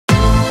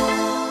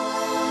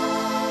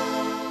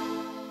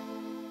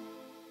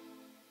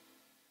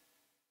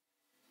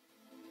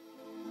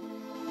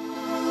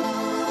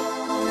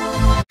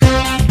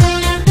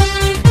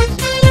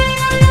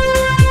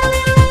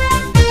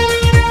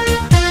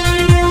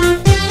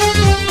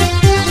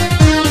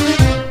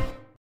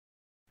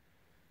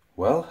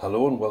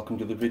Hello and welcome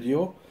to the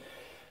video.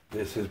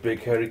 This is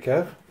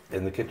BigHairyKev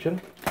in the kitchen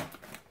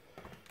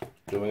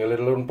doing a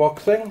little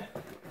unboxing.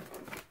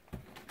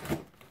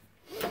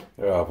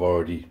 Here I've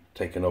already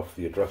taken off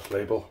the address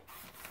label.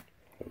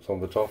 It's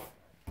on the top.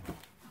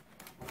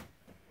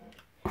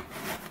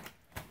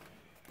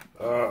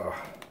 Well,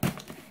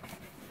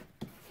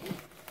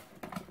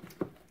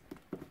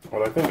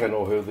 I think I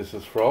know who this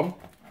is from.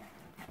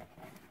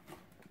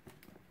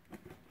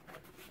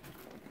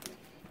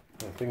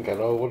 I think I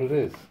know what it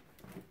is.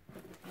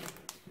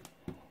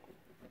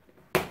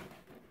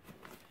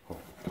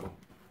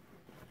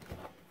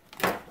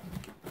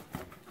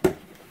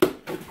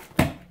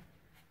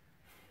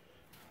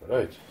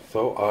 Right,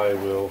 so I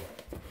will,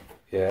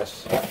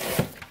 yes,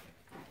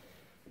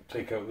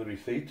 take out the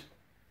receipt.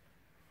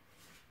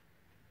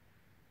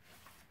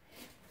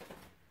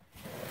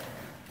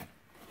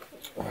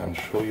 And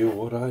show you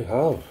what I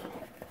have.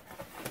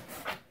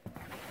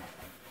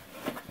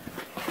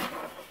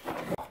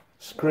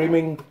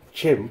 Screaming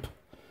Chimp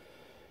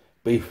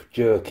beef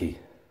jerky.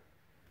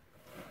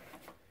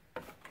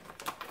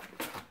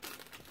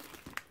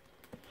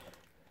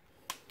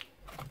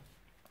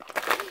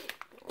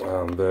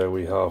 And there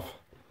we have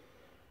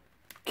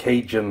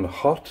Cajun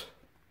Hot.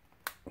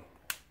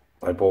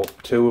 I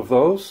bought 2 of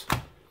those.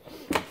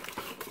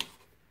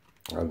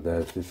 And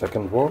there's the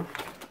second one.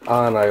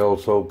 And I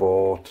also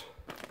bought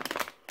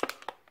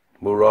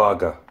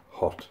Moraga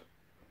Hot.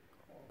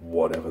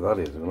 Whatever that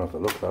is, I'm going to have to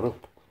look that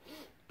up.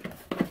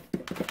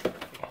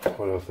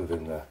 What else is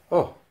in there?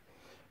 Oh,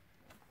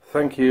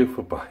 thank you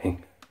for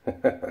buying.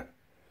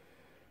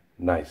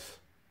 Nice.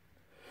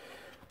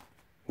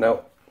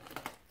 Now,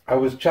 I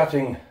was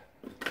chatting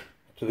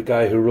to the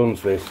guy who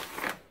runs this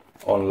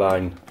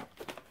online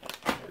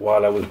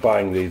while I was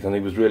buying these, and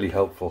he was really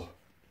helpful.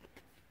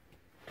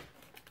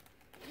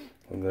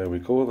 And there we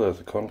go, there's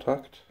a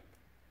contact.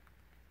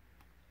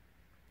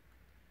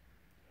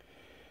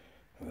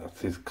 And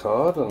that's his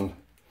card, and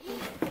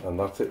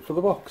that's it for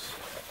the box.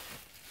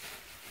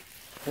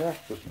 Yeah,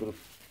 just a bit of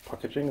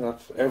packaging,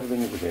 that's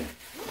everything it was in.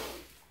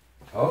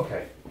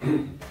 Okay.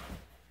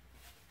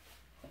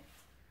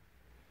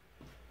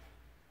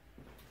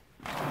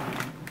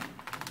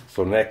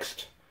 So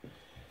next,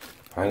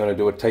 I'm going to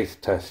do a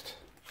taste test.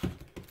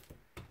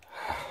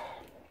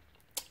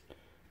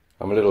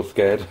 I'm a little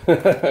scared.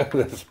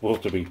 They're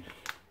supposed to be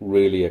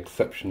really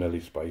exceptionally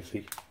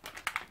spicy.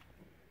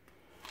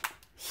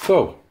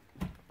 So,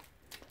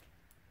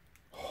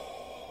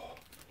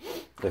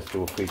 let's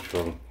do a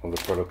feature on the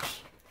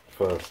products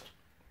first.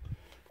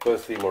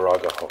 First, the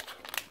Moraga Hot.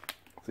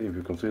 See if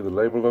you can see the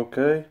label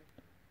okay.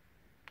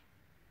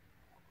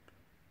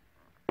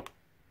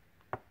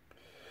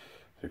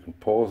 You can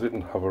pause it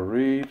and have a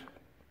read.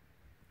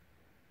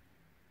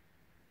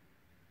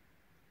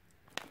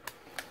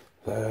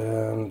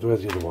 And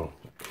where's the other one?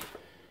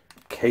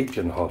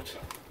 Cajun Hot.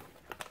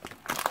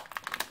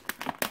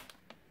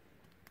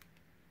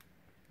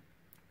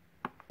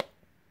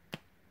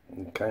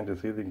 You can kind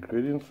of see the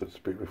ingredients, it's a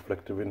bit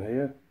reflective in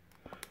here.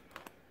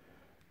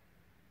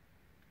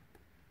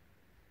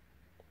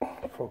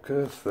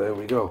 Focus, there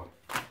we go.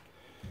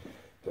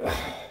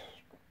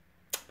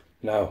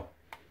 Now,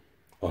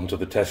 on to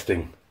the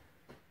testing.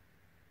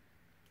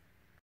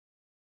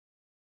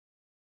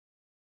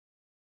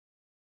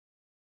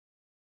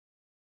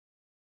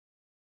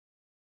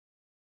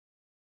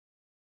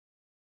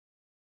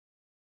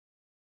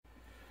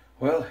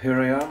 Well, here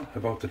I am,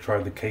 about to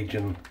try the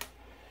Cajun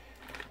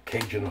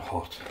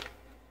Hot.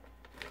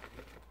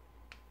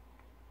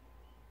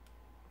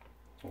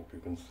 Hope you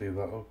can see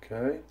that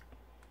okay.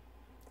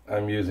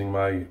 I'm using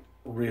my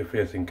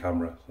rear-facing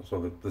camera,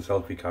 so the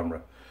selfie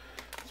camera,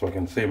 so I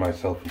can see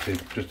myself and see,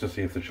 just to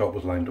see if the shot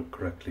was lined up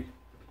correctly.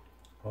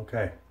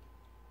 Okay.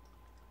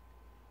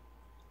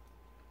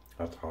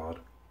 That's hard.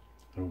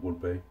 It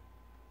would be.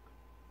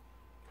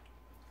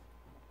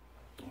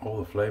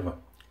 Oh, the flavour.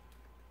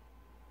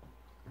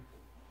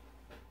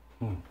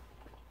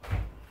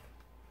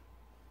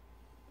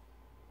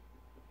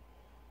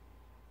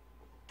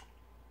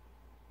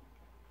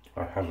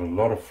 It has a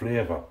lot of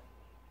flavour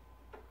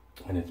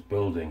and it's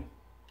building.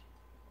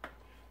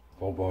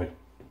 Oh boy.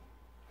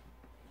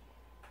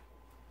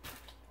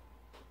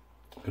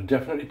 You can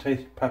definitely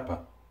taste pepper.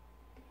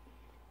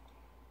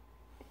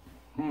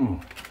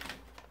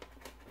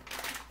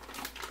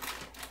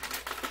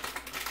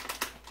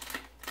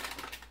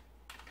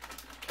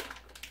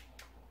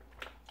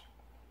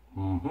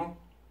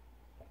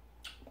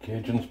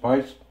 Cajun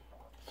spice,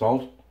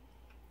 salt,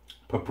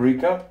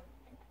 paprika,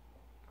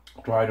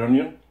 dried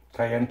onion,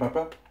 cayenne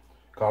pepper,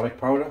 garlic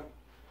powder.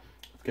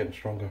 It's getting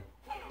stronger.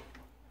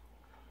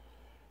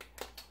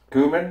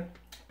 Cumin,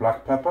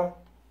 black pepper,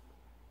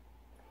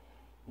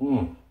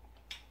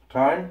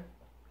 thyme,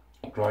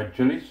 dried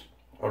chilies,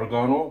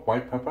 oregano,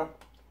 white pepper.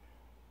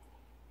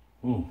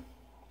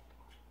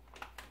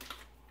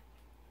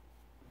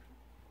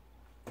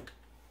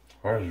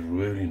 That is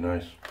really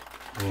nice.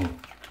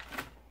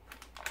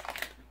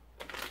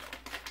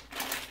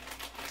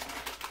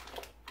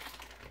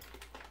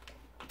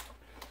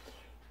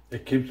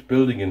 it keeps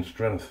building in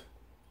strength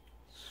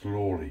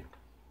slowly.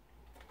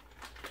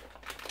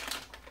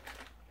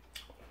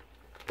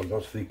 But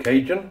that's the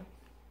Cajun.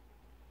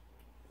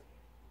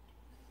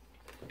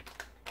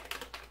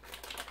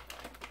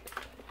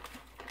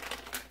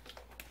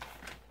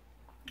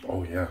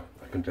 Oh yeah,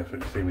 I can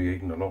definitely see me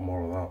eating a lot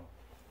more of that.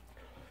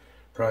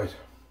 Right.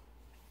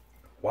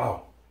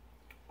 Wow.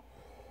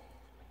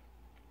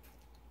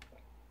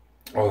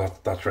 Oh,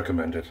 that's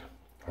recommended.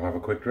 I'll have a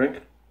quick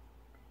drink.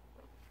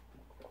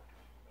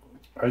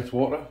 Ice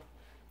water.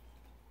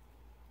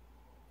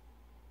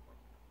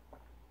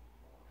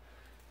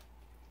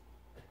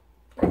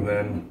 And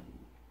then,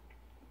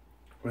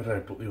 where did I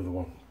put the other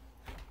one?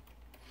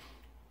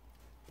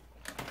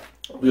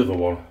 The other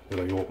one that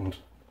I opened.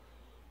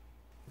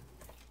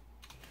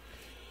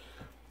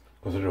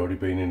 Because I'd already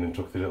been in and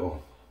took the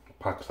little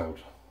packs out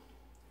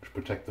to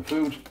protect the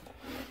food.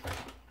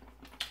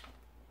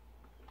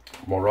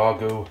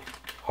 Morago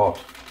hot.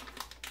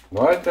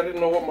 No, I didn't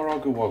know what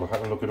Morago was. I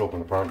had to look it up,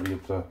 and apparently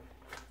it's a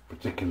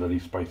particularly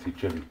spicy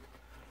chili.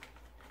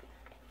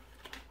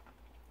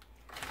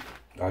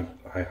 I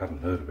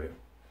hadn't heard of it.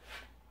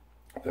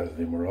 There's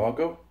the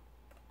Morago.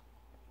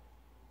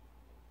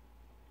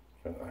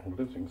 And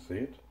anglers, you can see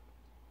it.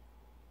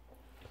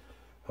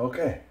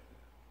 Okay.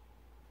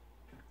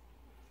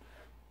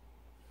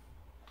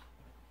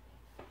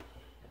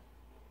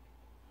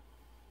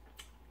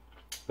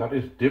 That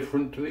is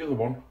different to the other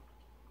one.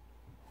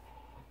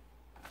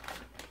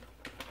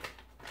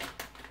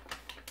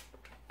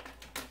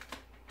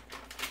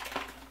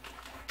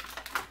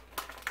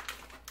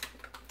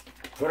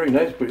 Very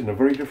nice, but in a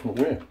very different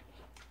way.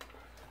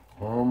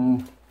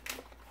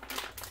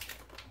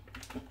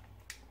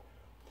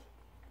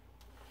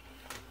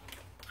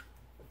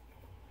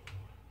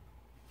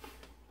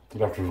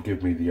 You'll have to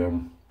forgive me,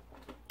 the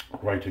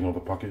writing on the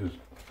packet is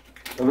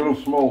a little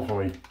small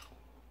for me.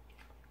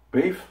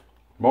 Beef,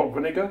 malt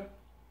vinegar.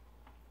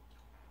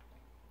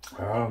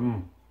 I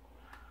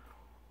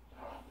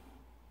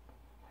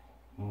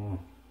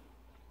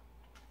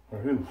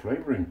hear the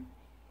flavouring.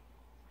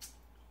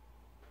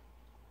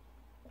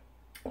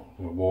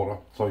 Water,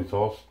 soy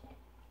sauce,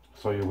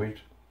 soya wheat,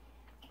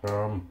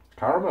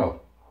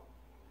 caramel,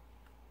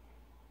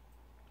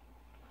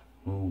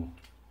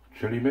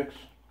 chili mix,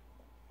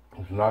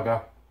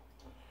 naga,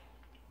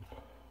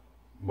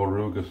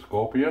 moruga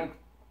scorpion,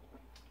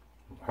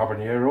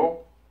 habanero,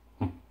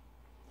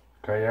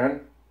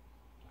 cayenne,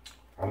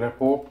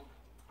 Aleppo,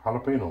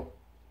 jalapeno,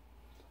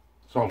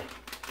 salt.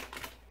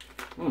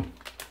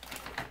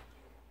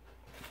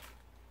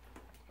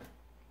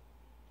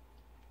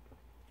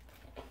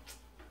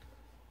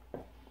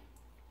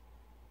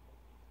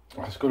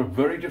 It's got a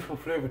very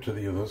different flavour to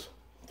the others,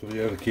 to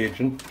the other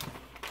Cajun.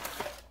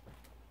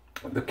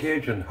 The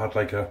Cajun had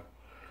like a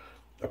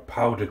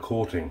powder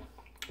coating,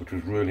 which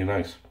was really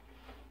nice.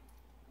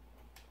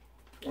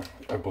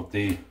 But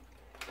the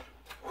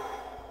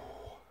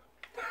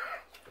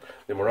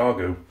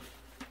Morago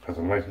has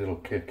a nice little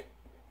kick.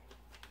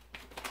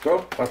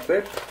 So that's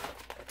it.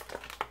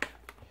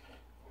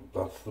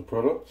 That's the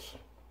products.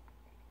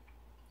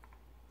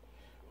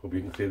 Hope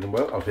you can see them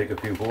well. I'll take a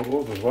few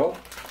photos as well.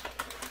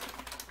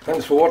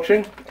 Thanks for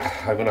watching.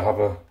 I'm going to have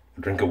a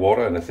drink of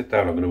water and a sit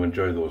down. I'm going to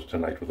enjoy those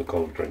tonight with a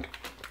cold drink.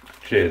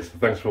 Cheers.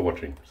 Thanks for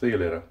watching. See you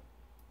later.